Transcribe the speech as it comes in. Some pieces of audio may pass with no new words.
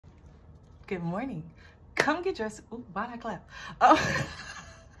Good morning. Come get dressed. Ooh, why'd I clap? Oh,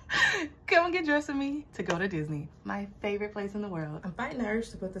 come get dressed with me to go to Disney, my favorite place in the world. I'm fighting the urge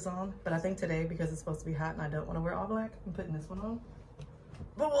to put this on, but I think today, because it's supposed to be hot and I don't want to wear all black, I'm putting this one on.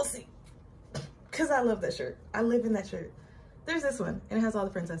 But we'll see. Because I love that shirt. I live in that shirt. There's this one, and it has all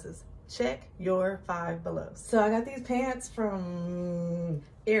the princesses. Check your 5 below. So I got these pants from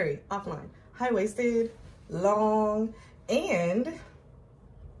Aerie, offline. High-waisted, long, and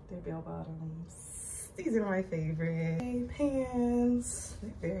they're bell bottoms. These are my favorite pants.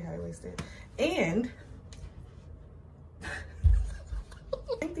 They're very high-waisted. And I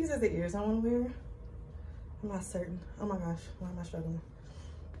think these are the ears I want to wear. I'm not certain. Oh my gosh, why am I struggling?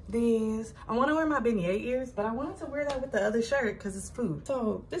 These, I want to wear my beignet ears, but I wanted to wear that with the other shirt because it's food.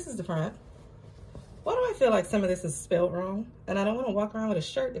 So this is the front. Why do I feel like some of this is spelled wrong? And I don't want to walk around with a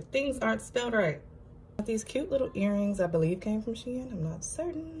shirt if things aren't spelled right. These cute little earrings, I believe, came from Shein. I'm not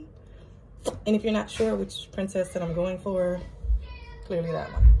certain. And if you're not sure which princess that I'm going for, clearly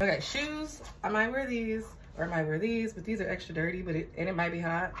that one. Okay, shoes. I might wear these, or I might wear these, but these are extra dirty, but it might be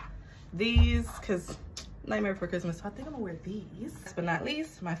hot. These, because Nightmare Before Christmas, so I think I'm gonna wear these. Last but not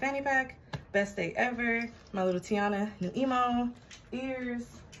least, my fanny pack. Best day ever. My little Tiana new emo. Ears.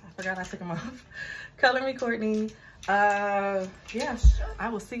 I forgot I took them off. Color Me Courtney. Yeah, I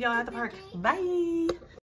will see y'all at the park. Bye.